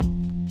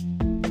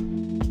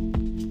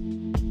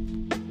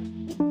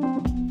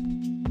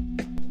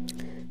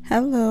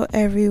Hello,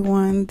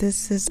 everyone.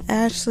 This is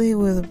Ashley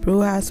with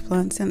Brew House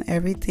Blunts and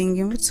everything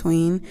in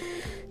between.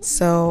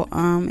 So,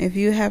 if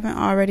you haven't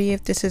already,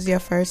 if this is your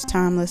first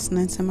time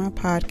listening to my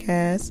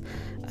podcast,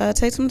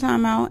 take some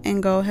time out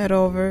and go head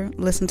over,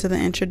 listen to the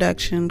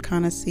introduction,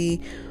 kind of see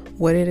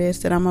what it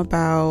is that I'm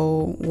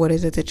about, what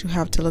is it that you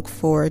have to look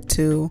forward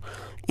to,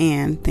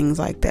 and things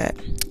like that.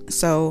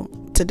 So,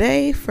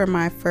 today, for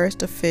my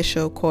first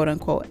official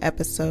quote-unquote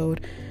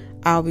episode,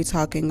 I'll be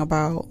talking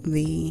about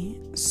the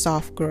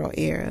soft girl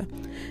era.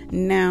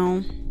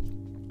 Now,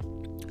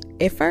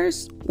 at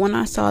first, when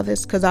I saw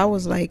this, because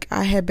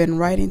I had been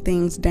writing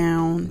things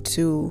down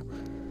to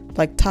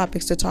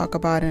topics to talk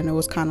about, and it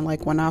was kind of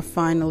like when I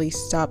finally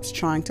stopped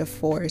trying to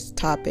force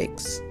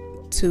topics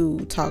to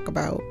talk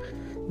about,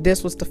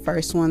 this was the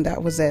first one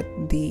that was at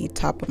the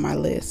top of my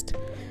list.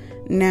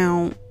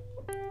 Now,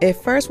 at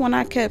first, when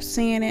I kept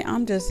seeing it,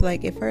 I'm just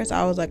like, at first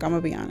I was like, I'm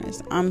gonna be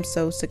honest, I'm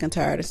so sick and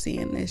tired of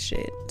seeing this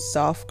shit.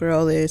 Soft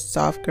girl this,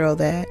 soft girl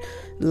that.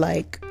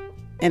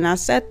 And I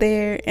sat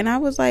there and I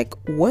was like,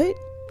 what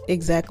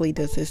exactly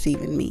does this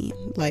even mean?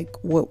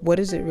 What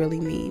does it really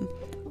mean?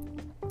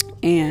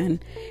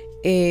 And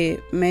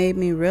it made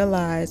me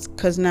realize,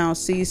 because now,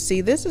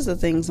 see, this is the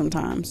thing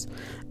sometimes.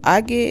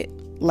 I get,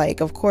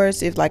 of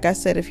course, if, like I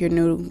said, if you're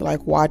new,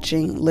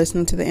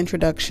 listening to the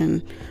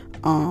introduction,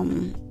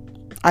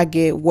 I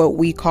get what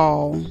we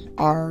call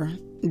our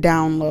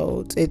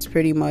downloads. It's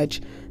pretty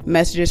much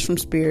messages from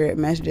spirit,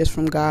 messages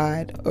from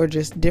God, or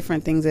just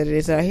different things that it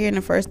is that I hear. And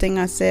the first thing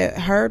I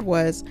heard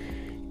was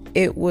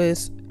it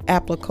was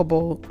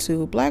applicable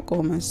to black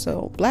women.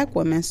 So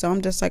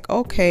I'm just like,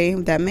 okay,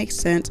 that makes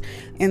sense.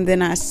 And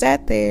then I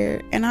sat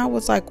there and I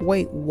was like,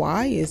 wait,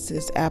 why is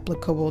this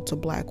applicable to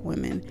black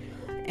women?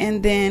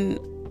 And then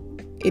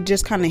it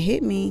just kind of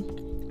hit me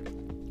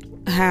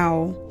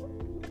how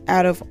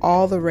out of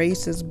all the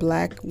races,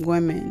 black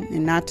women,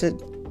 and not to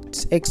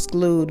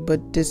exclude,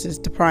 but this is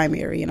the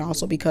primary, and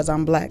also because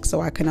I'm black,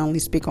 so I can only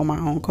speak on my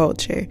own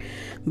culture,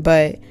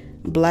 but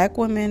black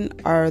women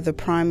are the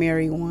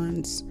primary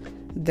ones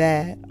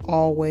that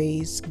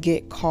always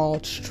get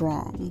called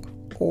strong,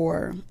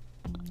 or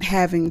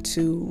having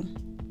to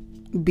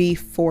be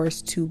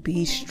forced to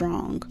be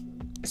strong,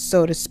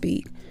 so to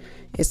speak.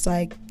 It's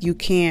like you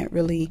can't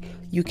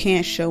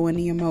show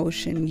any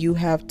emotion. You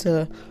have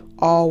to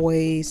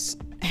always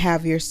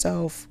have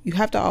yourself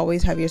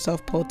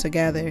pulled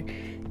together.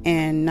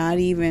 And not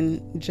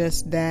even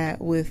just that,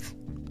 with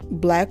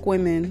black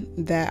women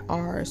that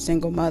are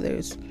single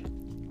mothers,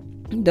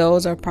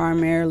 those are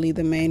primarily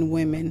the main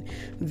women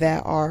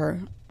that are,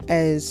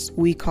 as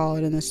we call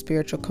it in the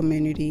spiritual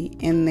community,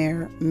 in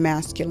their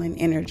masculine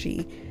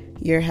energy.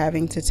 You're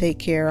having to take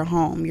care of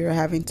home. You're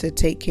having to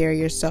take care of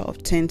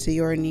yourself, tend to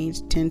your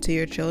needs, tend to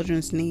your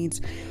children's needs.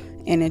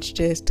 And it's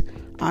just,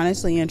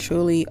 honestly and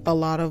truly, a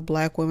lot of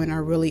black women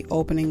are really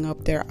opening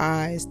up their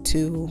eyes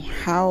to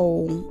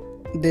how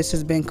this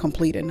has been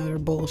complete and utter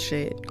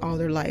bullshit all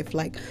their life.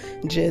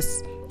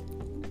 Just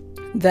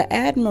the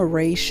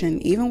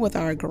admiration, even with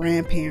our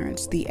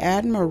grandparents, the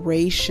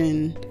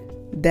admiration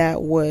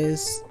that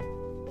was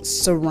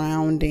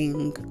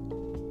surrounding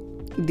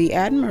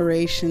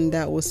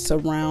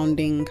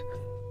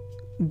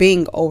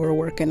being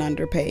overworked and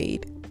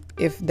underpaid,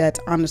 if that's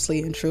honestly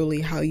and truly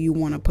how you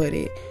want to put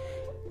it.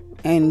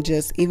 And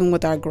just even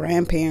with our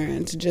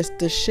grandparents, just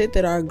the shit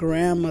that our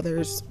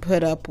grandmothers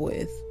put up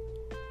with.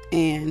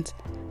 And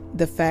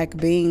the fact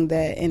being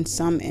that in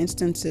some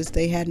instances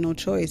they had no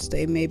choice.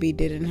 They maybe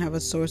didn't have a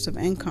source of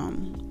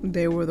income.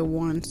 They were the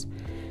ones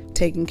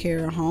taking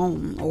care of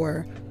home,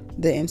 or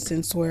the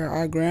instance where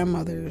our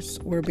grandmothers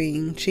were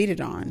being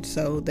cheated on.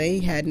 So they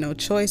had no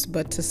choice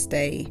but to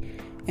stay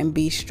and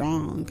be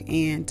strong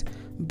and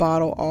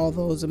bottle all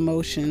those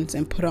emotions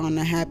and put on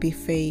a happy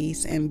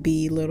face and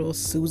be little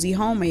Susie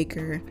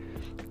Homemaker,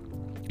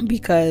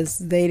 because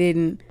they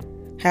didn't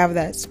have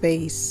that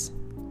space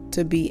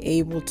to be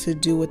able to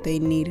do what they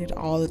needed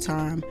all the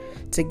time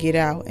to get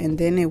out. And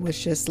then it was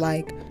just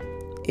like,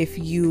 if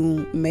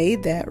you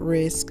made that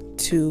risk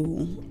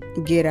to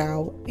get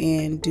out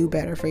and do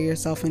better for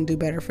yourself and do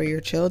better for your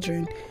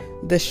children,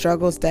 the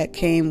struggles that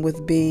came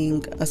with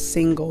being a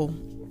single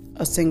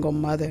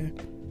mother,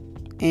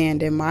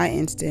 and in my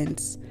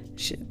instance,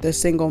 a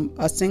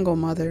single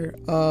mother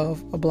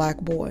of a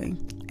black boy,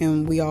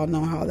 and we all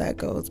know how that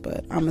goes,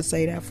 but I'm gonna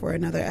say that for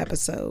another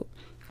episode.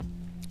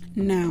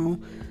 Now,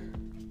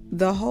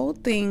 the whole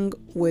thing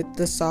with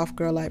the soft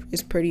girl life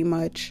is pretty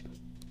much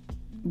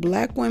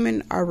black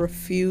women are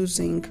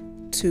refusing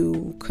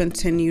to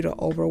continue to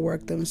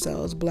overwork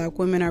themselves. Black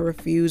women are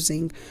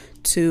refusing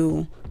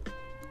to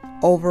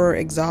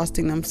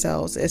overexhausting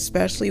themselves,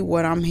 especially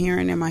what I'm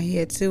hearing in my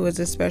head too is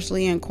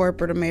especially in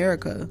corporate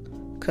America,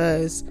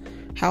 because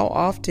how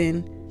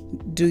often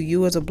do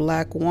you as a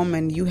black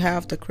woman, you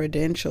have the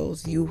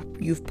credentials,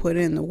 you've put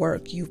in the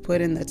work, you've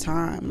put in the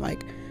time,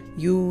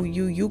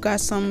 you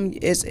got some,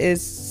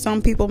 is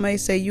some people may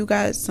say you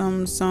got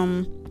some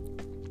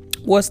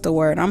what's the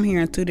word? I'm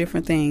hearing two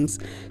different things.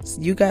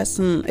 You got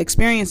some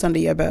experience under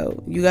your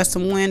belt. You got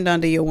some wind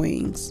under your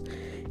wings.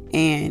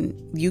 and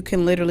you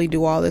can literally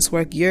do all this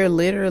work.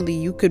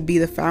 You could be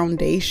the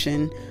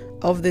foundation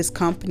of this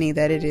company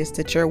that it is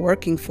that you're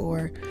working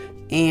for,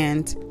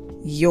 and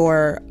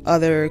your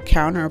other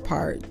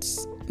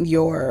counterparts,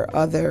 your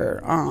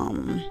other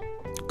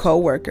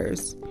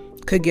co-workers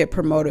could get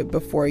promoted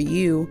before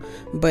you,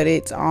 but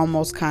it's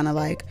almost kind of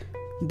like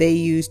they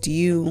used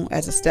you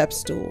as a step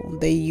stool.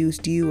 They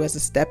used you as a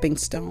stepping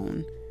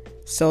stone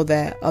so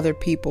that other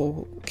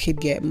people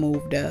could get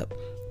moved up.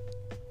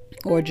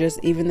 Or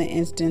just even the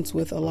instance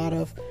with a lot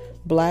of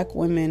Black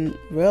women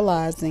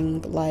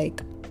realizing,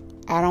 like,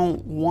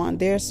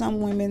 there's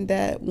some women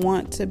that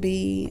want to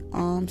be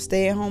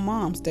stay-at-home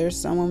moms. There's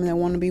some women that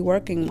want to be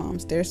working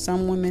moms. There's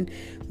some women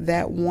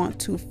that want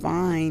to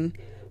find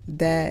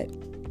that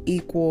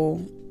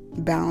equal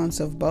balance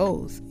of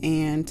both,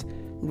 and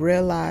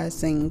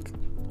realizing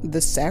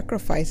the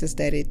sacrifices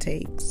that it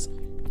takes.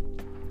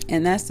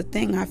 And that's the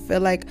thing. I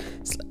feel like,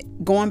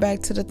 going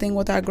back to the thing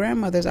with our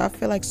grandmothers, I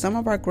feel like some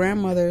of our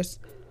grandmothers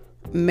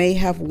may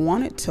have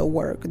wanted to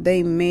work.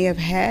 They may have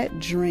had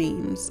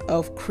dreams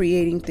of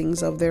creating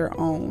things of their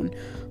own,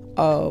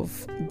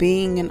 of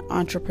being an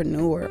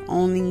entrepreneur,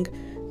 owning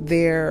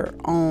their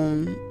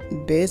own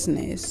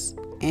business.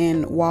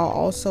 And while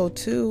also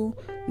too,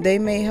 they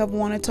may have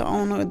wanted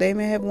to they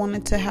may have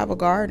wanted to have a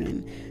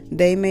garden.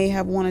 They may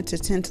have wanted to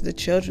tend to the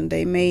children.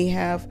 They may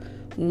have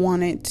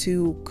wanted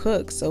to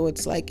cook. So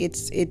it's like,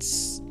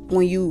 it's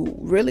when you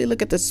really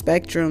look at the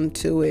spectrum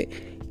to it,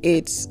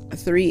 it's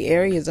 3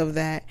 areas of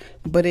that,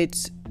 but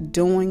it's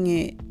doing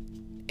it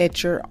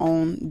at your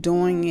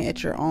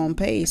own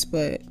pace.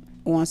 But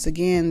once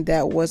again,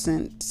 that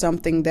wasn't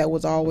something that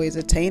was always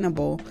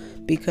attainable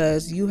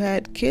because you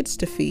had kids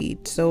to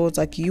feed. So it's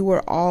like you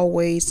were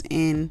always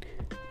in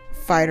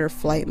fight or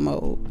flight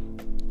mode.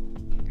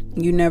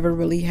 You never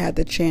really had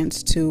the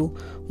chance to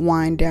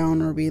wind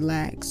down or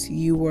relax.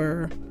 You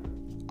were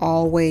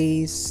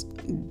always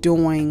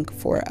doing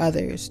for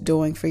others,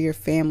 doing for your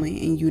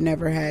family, and you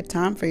never had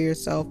time for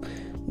yourself.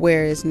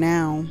 Whereas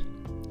now,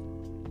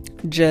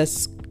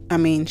 kids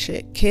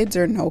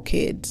or no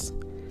kids,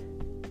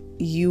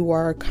 you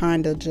are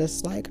kind of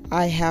just like,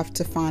 I have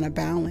to find a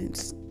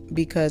balance.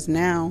 Because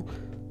now,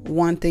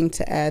 one thing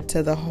to add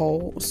to the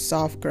whole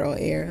soft girl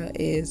era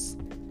is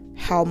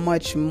how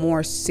much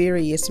more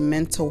serious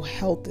mental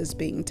health is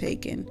being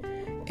taken,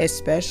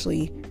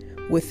 especially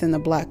within the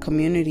Black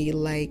community.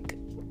 Like,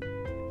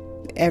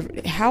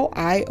 how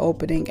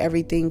eye-opening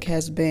everything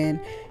has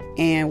been,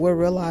 and we're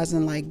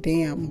realizing, like,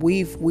 damn,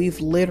 we've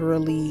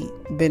literally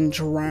been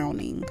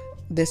drowning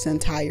this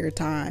entire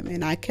time.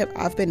 And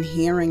I've been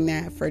hearing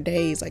that for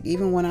days. Like,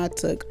 even when I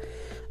took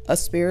a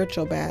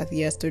spiritual bath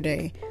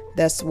yesterday,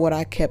 that's what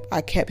I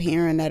kept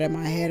hearing that in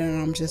my head,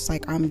 and I'm just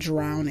like, I'm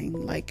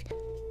drowning. Like,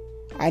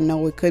 I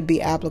know it could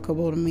be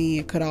applicable to me.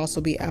 It could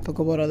also be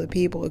applicable to other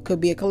people. It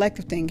could be a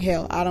collective thing.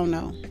 Hell, I don't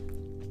know.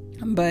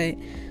 But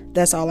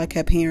that's all I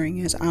kept hearing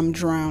is I'm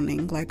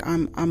drowning. Like,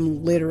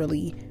 I'm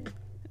literally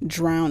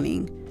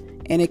drowning.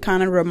 And it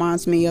kind of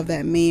reminds me of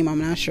that meme. I'm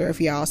not sure if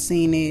y'all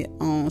seen it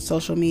on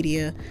social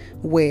media,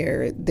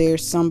 where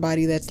there's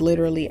somebody that's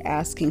literally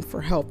asking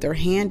for help. Their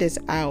hand is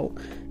out,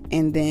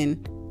 and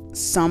then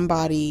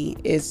somebody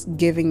is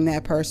giving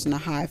that person a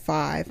high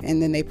five,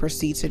 and then they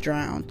proceed to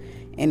drown.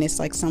 And it's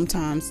like,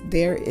 sometimes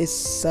there is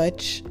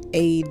such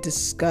a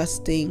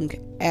disgusting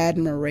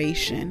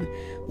admiration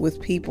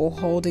with people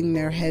holding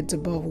their heads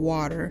above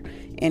water.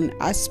 And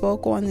I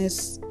spoke on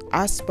this.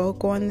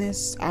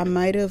 I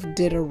might have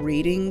did a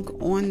reading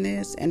on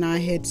this, and I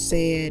had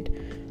said,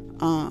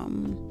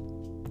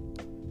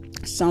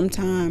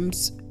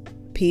 sometimes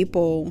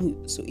people,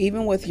 so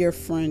even with your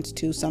friends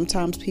too,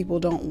 sometimes people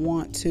don't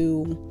want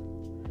to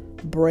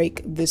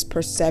break this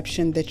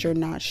perception that you're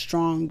not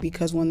strong,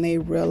 because when they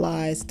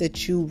realize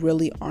that you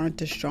really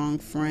aren't a strong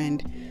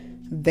friend,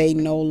 they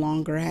no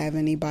longer have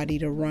anybody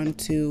to run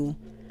to,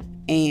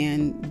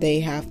 and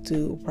they have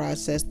to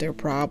process their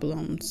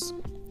problems.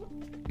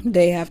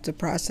 They have to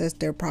process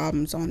their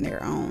problems on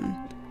their own.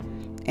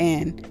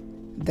 And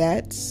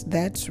that's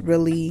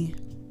really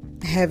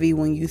heavy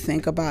when you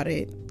think about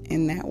it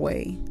in that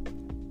way.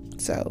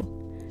 So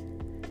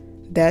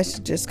that's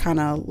just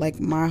kind of like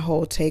my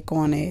whole take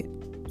on it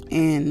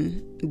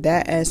in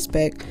that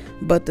aspect.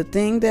 But the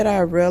thing that I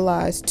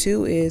realized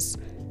too is,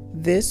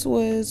 this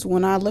was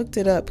when I looked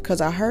it up,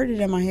 because I heard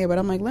it in my head, but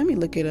I'm like, let me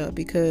look it up,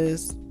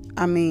 because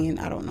I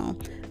don't know.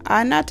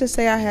 Not to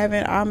say I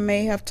haven't. I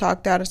may have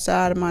talked out of the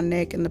side of my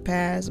neck in the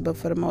past, but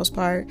for the most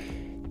part,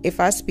 if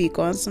I speak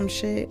on some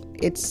shit,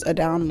 it's a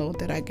download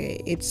that I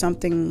get. It's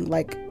something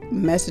like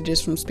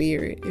messages from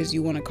spirit, as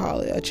you want to call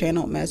it, a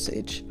channeled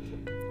message.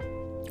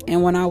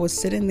 And when I was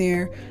sitting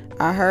there,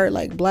 I heard,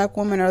 like, Black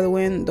women are the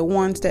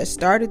ones that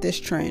started this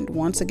trend.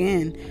 Once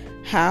again,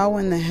 how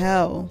in the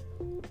hell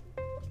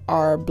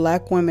are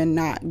Black women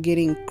not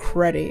getting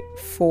credit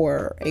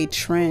for a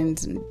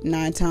trend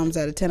 9 times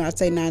out of 10? I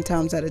say 9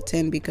 times out of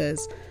 10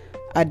 because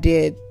I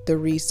did the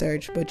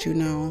research, but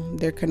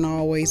there can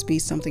always be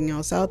something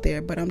else out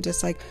there. But I'm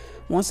just like,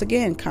 once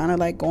again, kind of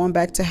like going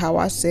back to how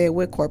I said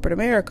with corporate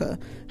America,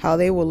 how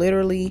they will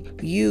literally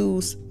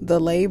use the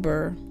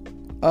labor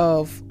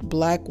of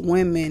black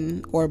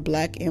women or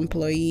black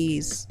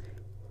employees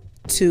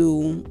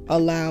to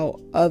allow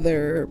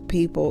other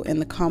people in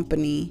the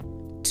company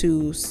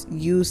to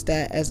use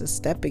that as a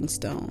stepping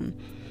stone.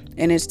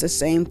 And it's the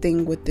same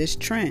thing with this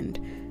trend.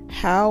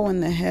 How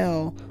in the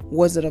hell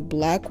was it a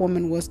black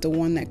woman was the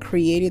one that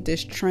created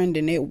this trend,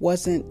 and it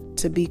wasn't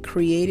to be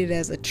created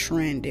as a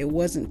trend. It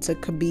wasn't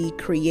to be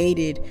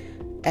created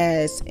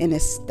as an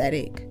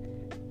aesthetic.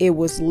 It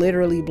was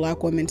literally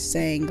black women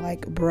saying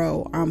like,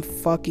 bro, I'm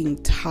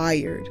fucking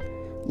tired.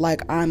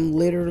 Like, I'm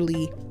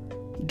literally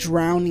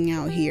drowning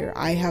out here.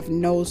 I have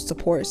no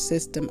support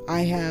system.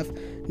 I have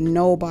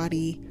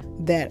nobody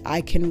that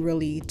I can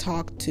really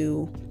talk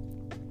to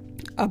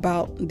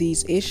about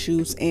these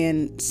issues,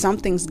 and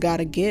something's got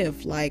to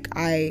give. Like,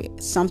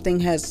 something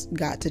has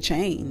got to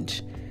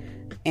change.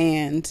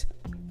 And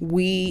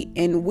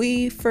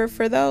we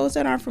for those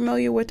that aren't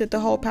familiar with it, the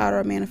whole power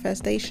of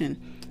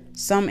manifestation.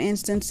 Some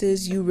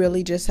instances you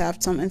really just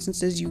have, some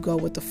instances you go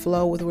with the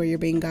flow with where you're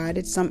being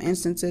guided. Some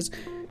instances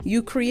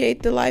you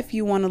create the life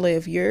you want to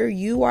live.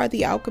 You are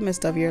the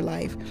alchemist of your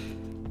life.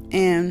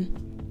 And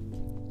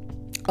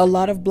a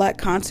lot of black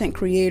content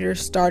creators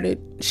started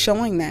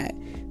showing that.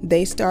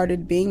 They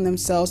started being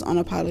themselves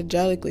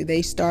unapologetically.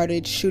 They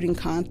started shooting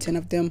content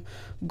of them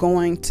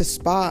going to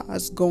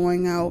spas,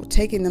 going out,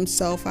 taking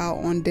themselves out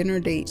on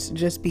dinner dates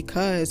just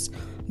because,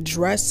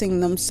 dressing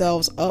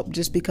themselves up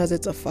just because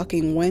it's a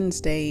fucking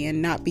Wednesday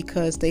and not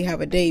because they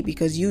have a date.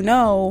 Because you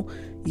know,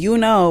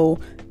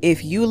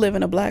 if you live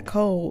in a black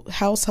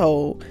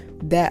household,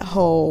 that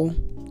whole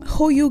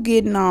 "who you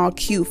getting all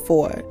cute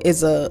for"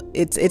 is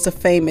it's a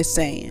famous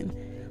saying.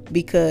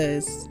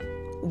 Because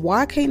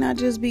why can't I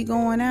just be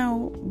going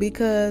out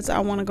because I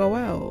want to go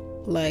out?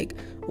 Like,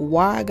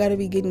 why I gotta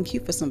be getting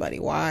cute for somebody?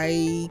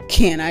 Why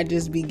can't I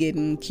just be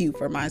getting cute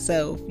for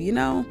myself,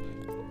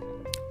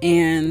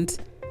 And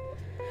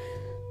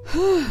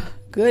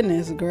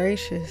goodness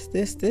gracious,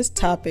 this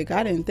topic,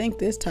 I didn't think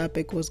this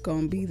topic was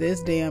gonna be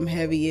this damn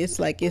heavy. It's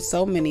like, it's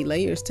so many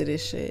layers to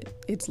this shit.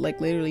 It's like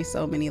literally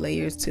so many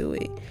layers to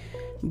it.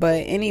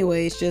 But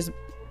anyways, just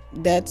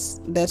that's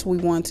what we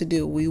want to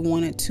do. We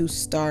wanted to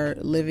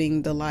start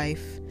living the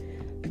life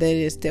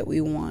that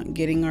we want,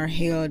 getting our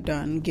hair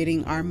done,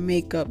 getting our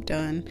makeup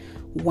done,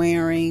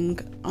 wearing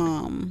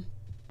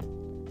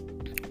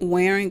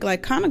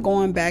like, kind of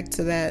going back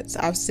to that.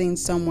 I've seen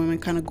some women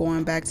kind of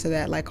going back to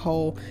that, like,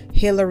 whole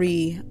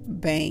Hillary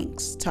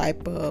Banks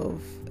type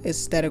of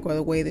aesthetic, or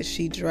the way that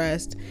she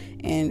dressed,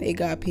 and it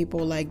got people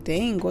like,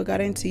 dang, what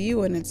got into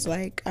you? And it's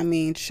like, I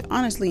mean,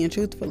 honestly and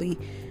truthfully,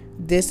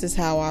 this is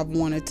how I've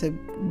wanted to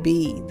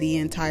be the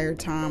entire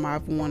time.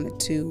 I've wanted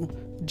to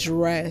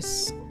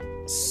dress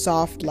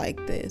soft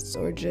like this,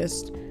 or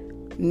just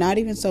not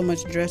even so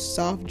much dress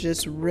soft,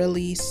 just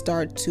really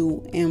start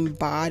to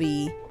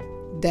embody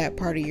that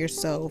part of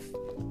yourself,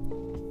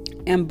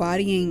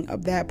 embodying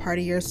of that part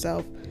of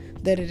yourself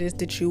that it is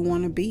that you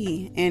want to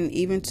be. And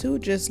even too,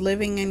 just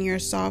living in your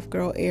soft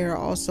girl era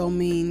also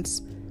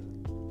means,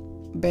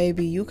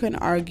 baby, you can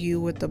argue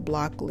with the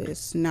block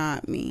list,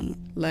 not me.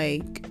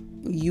 Like,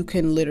 you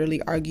can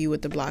literally argue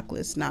with the block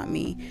list, not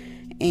me.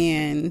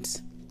 And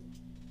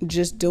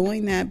just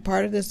doing that,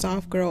 part of the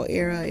soft girl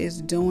era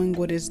is doing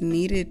what is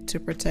needed to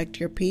protect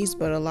your peace.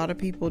 But a lot of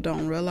people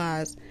don't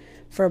realize,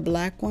 for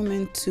black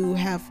women to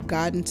have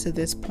gotten to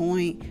this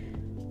point,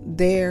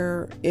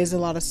 there is a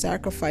lot of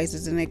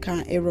sacrifices. And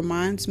it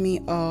reminds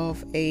me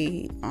of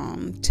a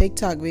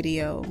TikTok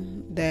video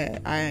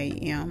that I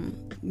am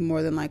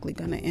more than likely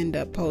going to end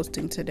up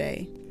posting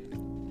today.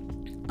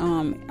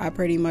 I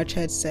pretty much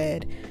had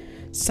said,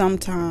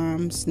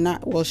 sometimes,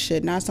 not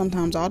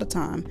sometimes, all the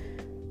time,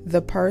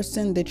 the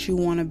person that you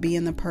want to be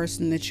and the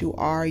person that you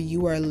are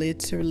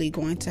literally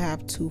going to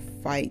have to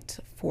fight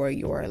for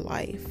your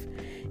life.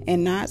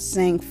 And not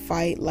saying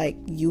fight like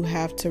you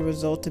have to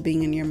resort to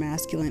being in your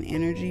masculine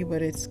energy,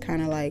 but it's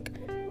kind of like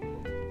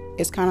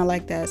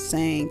that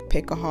saying,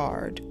 pick a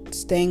hard.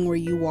 Staying where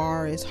you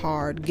are is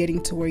hard.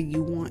 Getting to where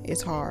you want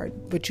is hard.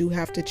 But you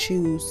have to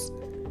choose,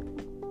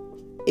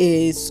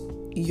 is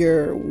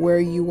where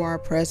you are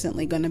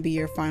presently going to be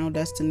your final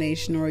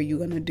destination, or are you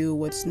going to do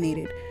what's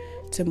needed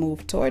to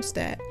move towards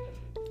that?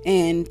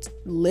 And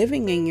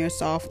living in your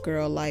soft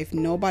girl life,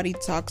 nobody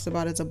talks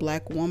about, as a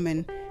black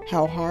woman,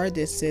 how hard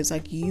this is.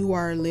 Like, you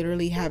are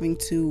literally having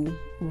to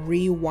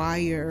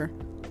rewire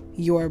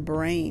your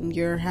brain.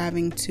 You're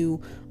having to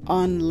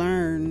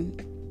unlearn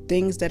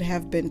things that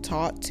have been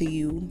taught to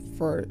you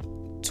for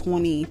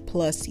 20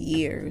 plus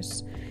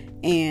years,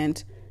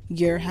 and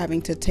you're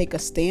having to take a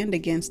stand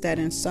against that.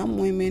 And some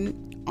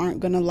women aren't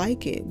gonna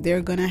like it.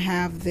 They're gonna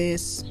have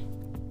this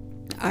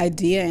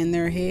idea in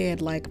their head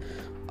like,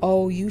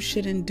 oh, you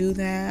shouldn't do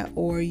that,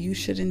 or you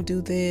shouldn't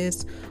do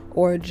this,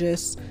 or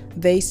just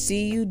they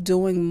see you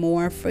doing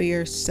more for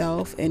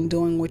yourself and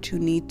doing what you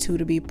need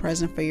to be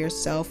present for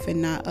yourself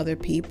and not other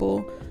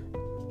people.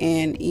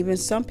 And even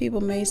some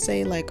people may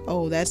say like,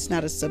 oh, that's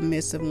not a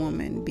submissive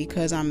woman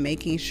because I'm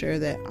making sure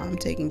that I'm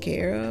taken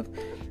care of.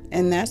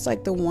 And that's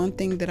like the one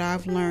thing that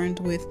I've learned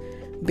with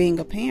being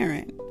a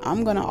parent.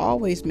 I'm going to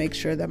always make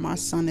sure that my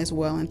son is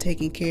well and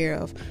taken care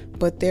of.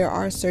 But there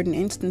are certain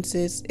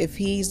instances, if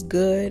he's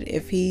good,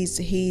 if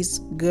he's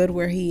good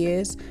where he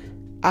is,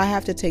 I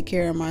have to take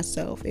care of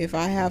myself. If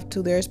I have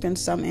to, there's been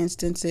some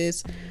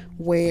instances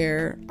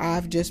where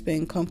I've just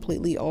been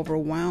completely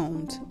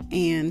overwhelmed,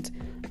 and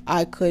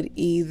I could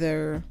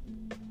either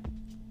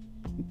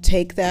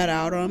take that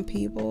out on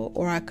people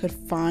or I could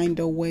find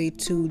a way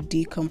to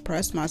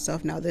decompress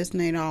myself. Now, this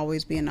may not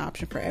always be an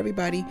option for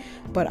everybody,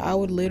 but I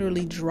would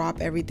literally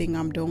drop everything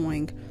I'm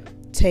doing,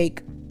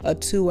 take a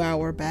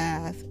 2-hour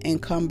bath,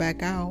 and come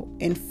back out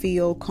and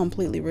feel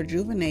completely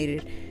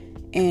rejuvenated.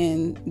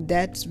 And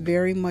that's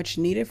very much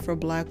needed for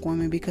Black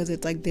women, because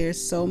it's like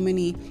there's so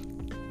many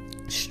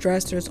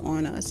stressors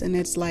on us, and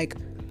it's like,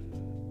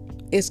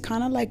 it's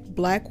kind of like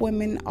Black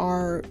women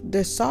are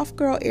the soft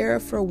girl era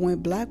for when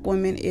Black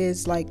women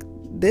is like,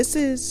 this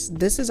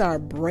is our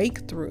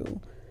breakthrough.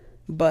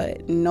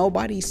 But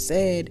nobody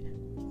said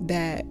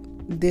that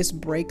this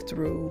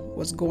breakthrough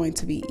was going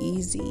to be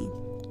easy.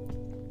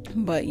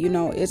 But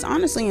it's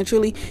honestly and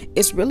truly,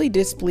 it's really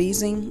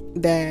displeasing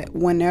that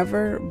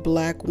whenever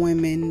Black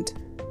women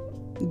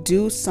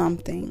do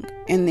something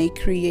and they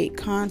create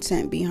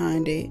content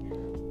behind it,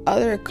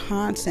 other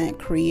content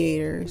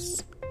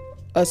creators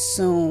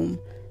assume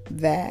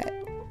that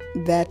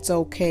that's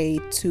okay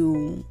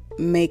to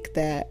make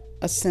that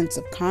a sense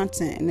of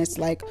content. And it's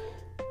like,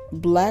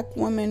 Black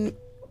women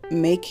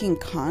making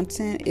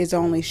content is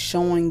only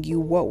showing you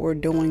what we're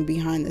doing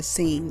behind the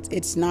scenes.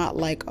 It's not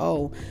like,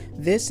 oh,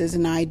 this is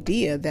an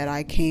idea that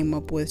I came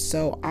up with,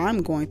 so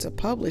I'm going to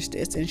publish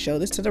this and show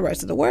this to the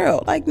rest of the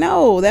world. Like,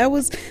 no, that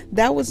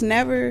was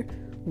never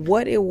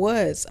what it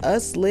was.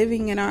 Us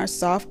living in our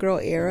soft girl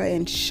era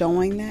and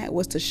showing that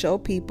was to show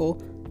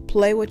people,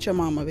 play with your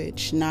mama,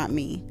 bitch, not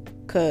me,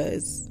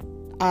 because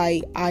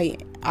I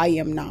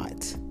am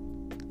not.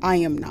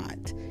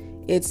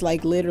 It's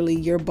like literally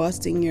you're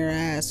busting your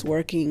ass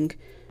working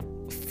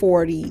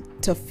 40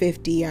 to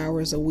 50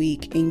 hours a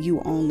week and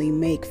you only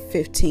make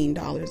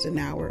 $15 an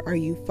hour. Are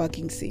you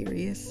fucking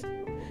serious?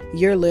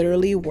 You're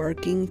literally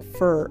working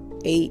for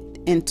 8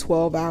 and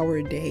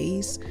 12-hour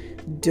days,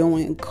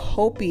 doing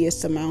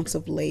copious amounts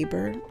of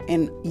labor,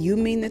 and you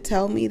mean to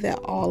tell me that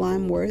all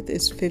I'm worth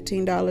is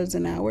 $15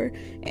 an hour?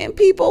 And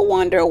people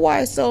wonder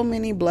why so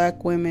many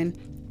Black women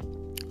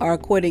are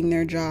quitting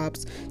their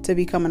jobs to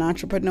become an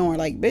entrepreneur.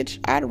 Like, bitch,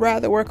 I'd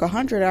rather work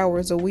 100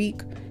 hours a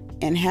week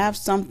and have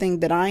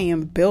something that I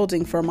am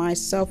building for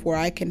myself where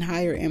I can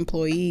hire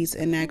employees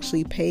and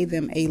actually pay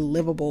them a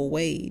livable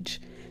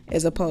wage,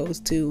 as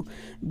opposed to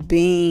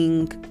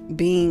being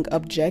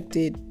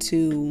objected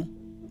to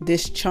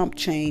this chump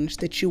change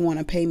that you want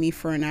to pay me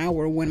for an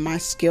hour when my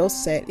skill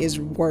set is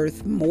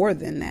worth more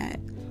than that.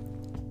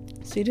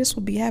 See, this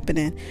will be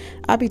happening.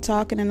 I be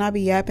talking and I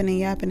be yapping,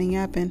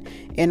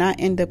 and I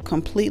end up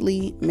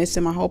completely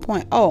missing my whole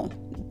point. Oh,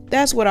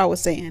 that's what I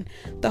was saying.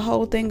 The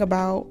whole thing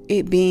about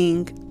it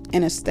being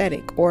an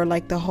aesthetic, or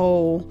like the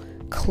whole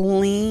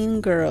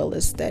clean girl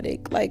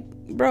aesthetic. Like,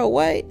 bro,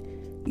 what?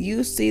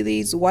 You see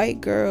these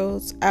white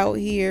girls out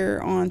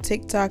here on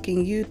TikTok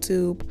and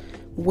YouTube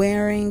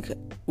wearing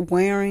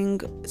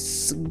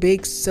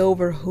big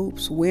silver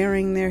hoops,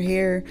 wearing their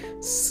hair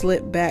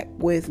slicked back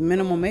with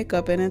minimal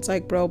makeup, and it's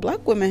like, bro,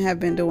 Black women have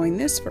been doing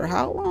this for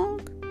how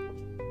long?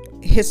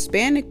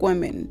 Hispanic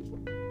women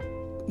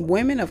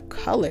of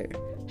color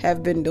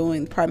have been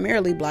doing,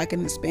 primarily Black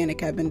and Hispanic,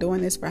 have been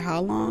doing this for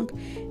how long?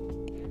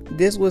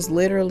 This was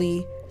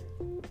literally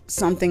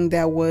something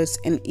that was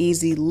an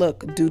easy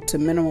look due to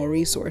minimal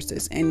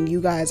resources, and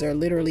you guys are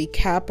literally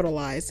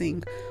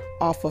capitalizing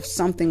off of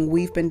something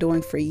we've been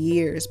doing for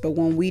years. But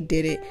when we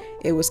did it,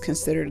 it was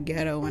considered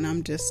ghetto. And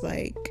I'm just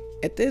like,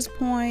 at this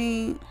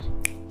point,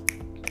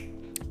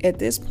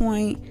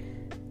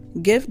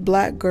 give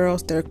Black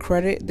girls their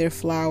credit, their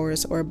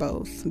flowers, or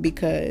both,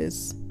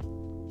 because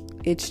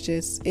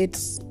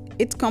it's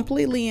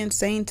completely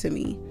insane to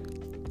me.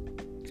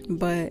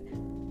 But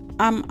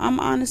I'm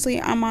honestly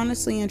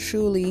and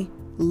truly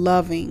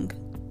loving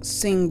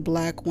seeing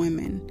Black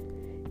women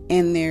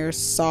in their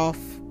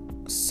soft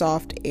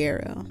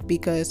era,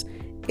 because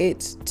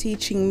it's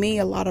teaching me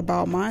a lot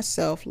about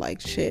myself. Like,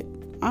 shit,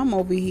 I'm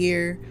over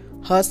here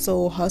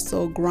hustle,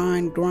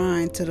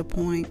 grind to the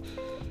point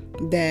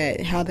that,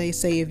 how they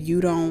say, if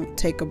you don't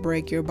take a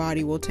break, your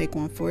body will take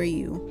one for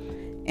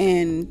you.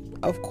 And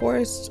of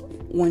course,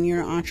 when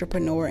you're an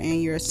entrepreneur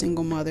and you're a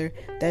single mother,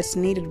 that's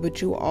needed,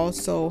 but you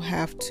also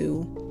have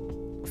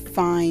to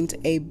find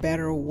a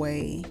better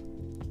way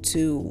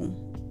to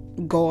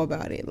go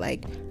about it.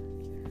 Like,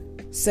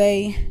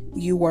 say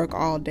you work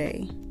all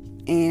day,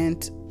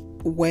 and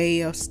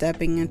way of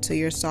stepping into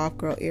your soft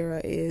girl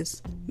era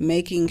is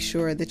making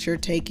sure that you're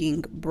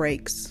taking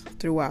breaks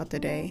throughout the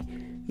day,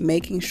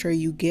 making sure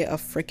you get a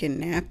freaking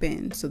nap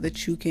in so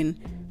that you can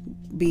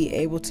be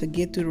able to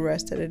get through the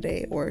rest of the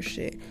day, or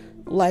shit,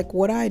 like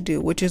what I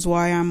do, which is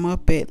why I'm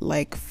up at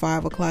like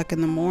 5 o'clock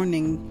in the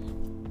morning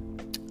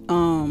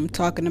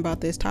talking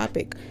about this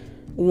topic.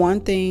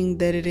 One thing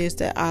that it is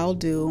that I'll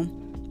do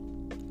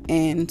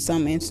in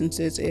some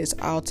instances is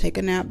I'll take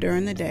a nap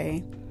during the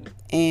day,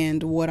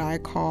 and what I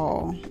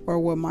call, or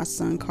what my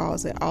son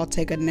calls it, I'll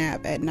take a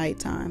nap at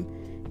nighttime,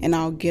 and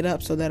I'll get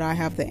up so that I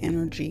have the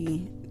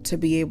energy to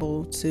be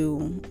able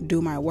to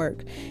do my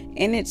work.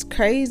 And it's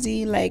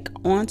crazy, like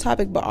on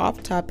topic but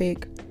off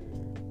topic.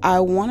 I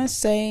want to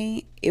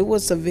say it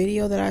was a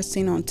video that I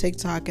seen on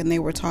TikTok, and they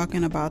were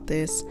talking about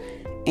this,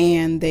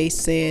 and they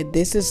said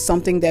this is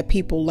something that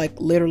people like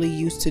literally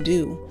used to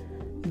do.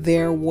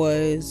 There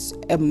was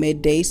a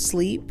midday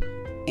sleep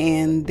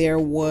and there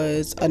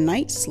was a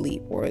night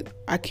sleep, or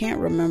I can't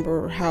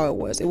remember how it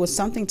was. It was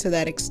something to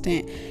that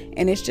extent.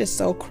 And it's just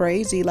so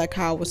crazy, like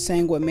how I was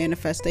saying with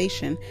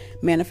manifestation.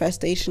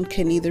 Manifestation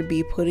can either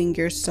be putting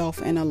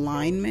yourself in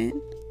alignment.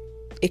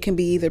 It can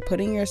be either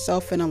putting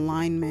yourself in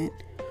alignment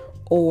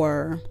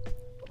or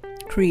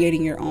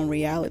creating your own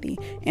reality.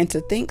 And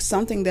to think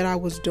something that I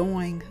was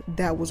doing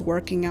that was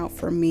working out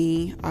for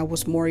me, I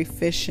was more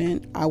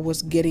efficient, I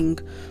was getting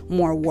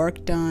more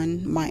work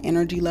done, my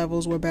energy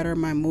levels were better,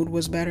 my mood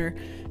was better,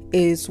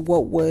 is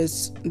what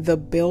was the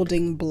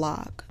building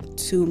block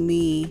to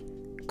me,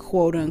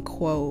 quote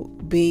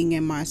unquote, being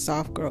in my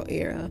soft girl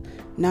era.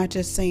 Not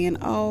just saying,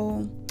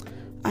 oh,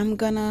 I'm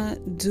gonna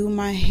do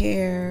my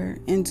hair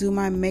and do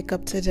my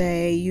makeup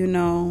today, you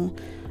know,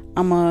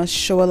 I'm gonna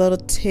show a little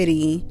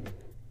titty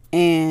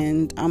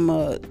and I'm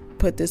gonna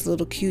put this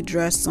little cute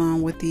dress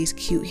on with these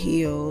cute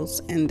heels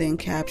and then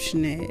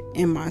caption it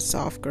in my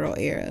soft girl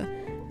era.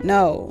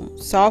 No,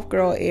 soft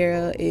girl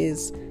era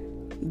is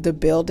the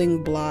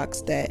building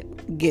blocks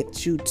that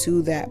get you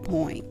to that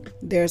point.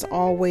 There's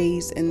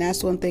always, and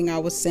that's one thing I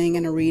was saying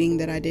in a reading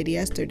that I did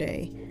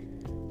yesterday.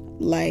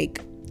 Like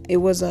it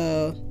was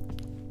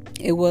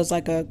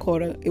like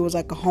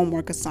a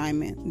homework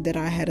assignment that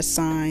I had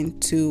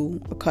assigned to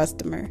a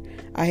customer.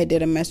 I had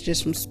did a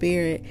messages from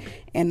spirit,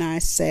 and I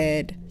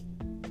said,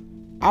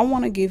 I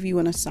want to give you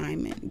an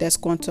assignment that's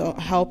going to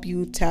help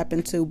you tap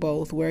into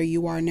both where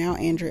you are now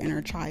and your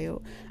inner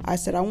child. I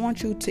said, I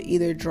want you to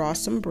either draw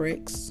some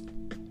bricks,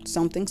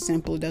 something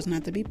simple, it doesn't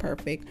have to be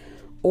perfect,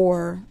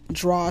 or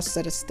draw a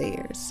set of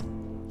stairs.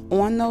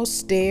 On those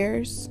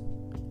stairs,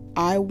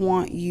 I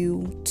want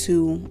you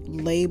to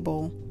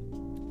label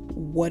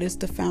what is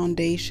the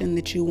foundation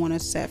that you want to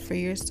set for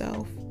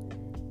yourself,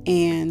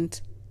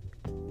 and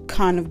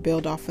kind of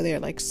build off of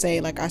there. Like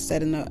say, like I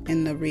said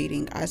in the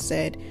reading, I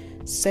said,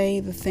 say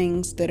the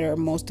things that are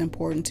most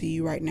important to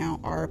you right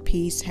now are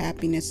peace,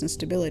 happiness, and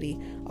stability.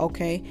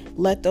 Okay,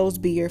 let those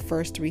be your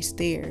first 3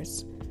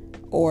 stairs,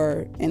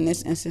 or in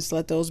this instance,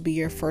 let those be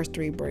your first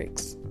 3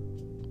 bricks.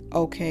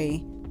 Okay,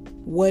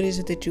 what is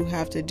it that you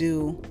have to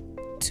do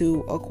to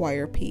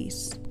acquire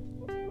peace?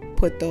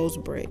 Put those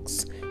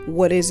bricks.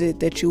 What is it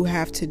that you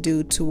have to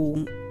do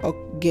to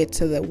get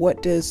to that?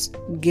 What does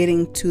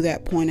getting to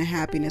that point of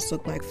happiness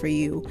look like for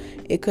you?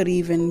 It could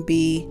even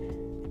be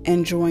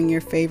enjoying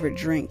your favorite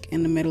drink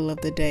in the middle of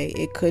the day.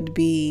 It could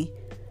be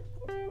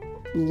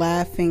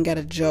laughing at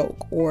a joke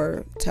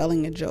or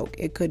telling a joke.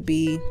 It could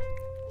be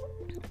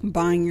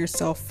buying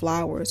yourself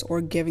flowers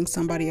or giving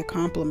somebody a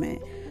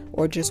compliment,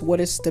 or just what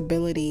does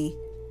stability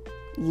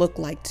look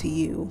like to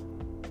you?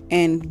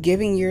 And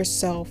giving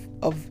yourself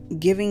a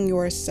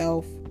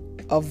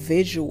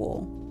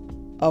visual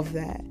of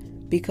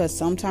that, because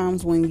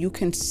sometimes when you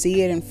can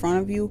see it in front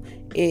of you,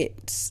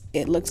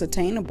 it looks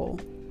attainable.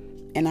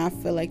 And I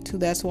feel like too,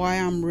 that's why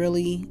I'm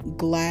really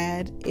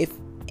glad, if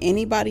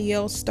anybody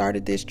else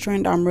started this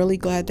trend, I'm really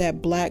glad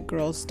that Black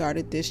girls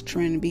started this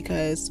trend,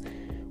 because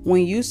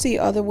when you see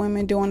other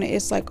women doing it,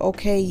 it's like,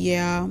 okay,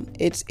 yeah,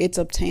 it's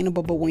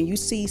obtainable. But when you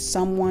see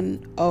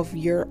someone of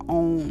your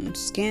own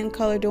skin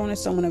color doing it,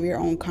 someone of your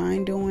own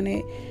kind doing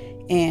it,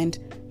 and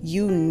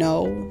you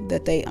know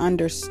that they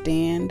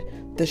understand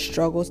the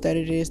struggles that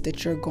it is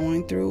that you're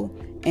going through,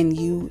 and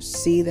you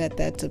see that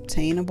that's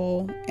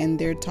obtainable, and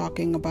they're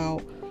talking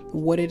about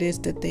what it is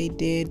that they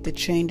did, the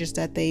changes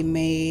that they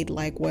made,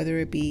 like whether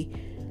it be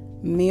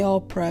meal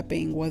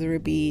prepping, whether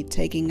it be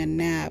taking a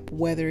nap,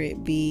 whether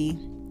it be,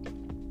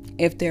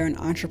 if they're an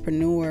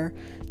entrepreneur,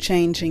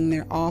 changing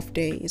their off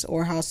days,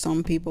 or how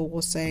some people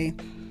will say,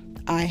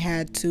 I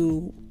had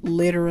to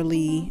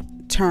literally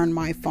turn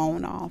my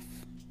phone off.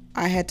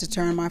 I had to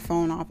turn my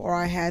phone off, or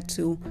I had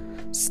to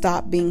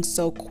stop being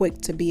so quick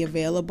to be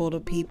available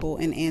to people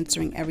and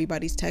answering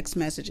everybody's text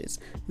messages.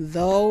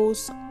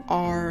 Those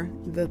are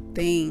the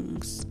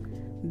things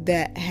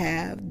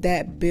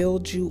that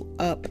build you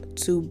up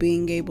to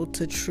being able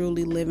to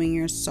truly live in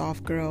your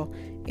soft girl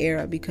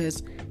era,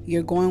 because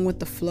you're going with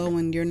the flow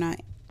and you're not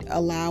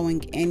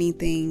allowing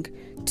anything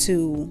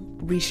to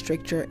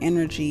restrict your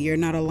energy. You're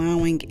not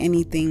allowing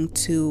anything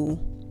to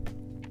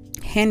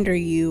hinder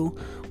you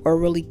or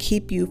really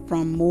keep you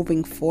from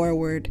moving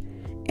forward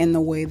in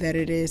the way that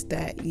it is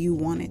that you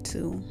want it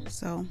to.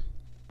 So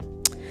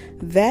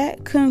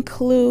that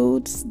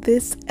concludes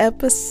this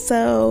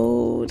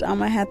episode. I'm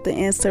gonna have to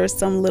insert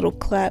some little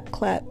clap,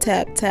 clap,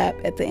 tap, tap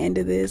at the end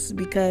of this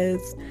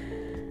because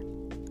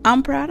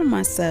I'm proud of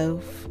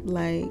myself.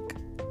 Like,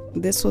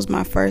 this was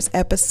my first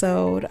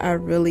episode. I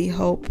really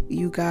hope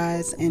you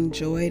guys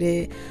enjoyed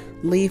it.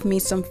 Leave me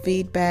some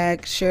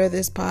feedback. Share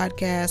this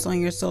podcast on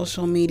your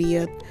social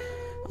media,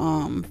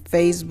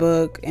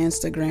 Facebook,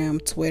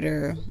 Instagram,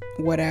 Twitter,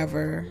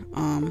 whatever.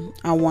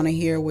 I want to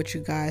hear what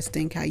you guys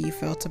think, how you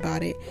felt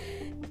about it.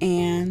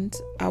 And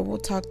I will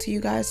talk to you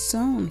guys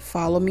soon.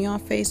 Follow me on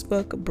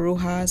Facebook,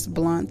 Brujas,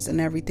 Blunts,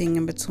 and everything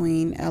in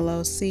between,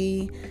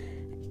 LLC.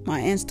 My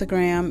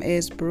Instagram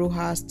is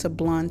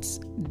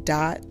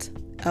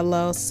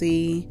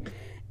brujas2blunts.llc.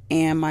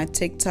 And my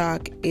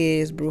TikTok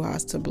is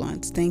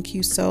brujas2blunts. Thank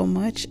you so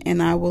much.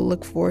 And I will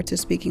look forward to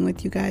speaking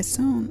with you guys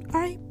soon. All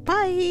right.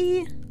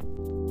 Bye.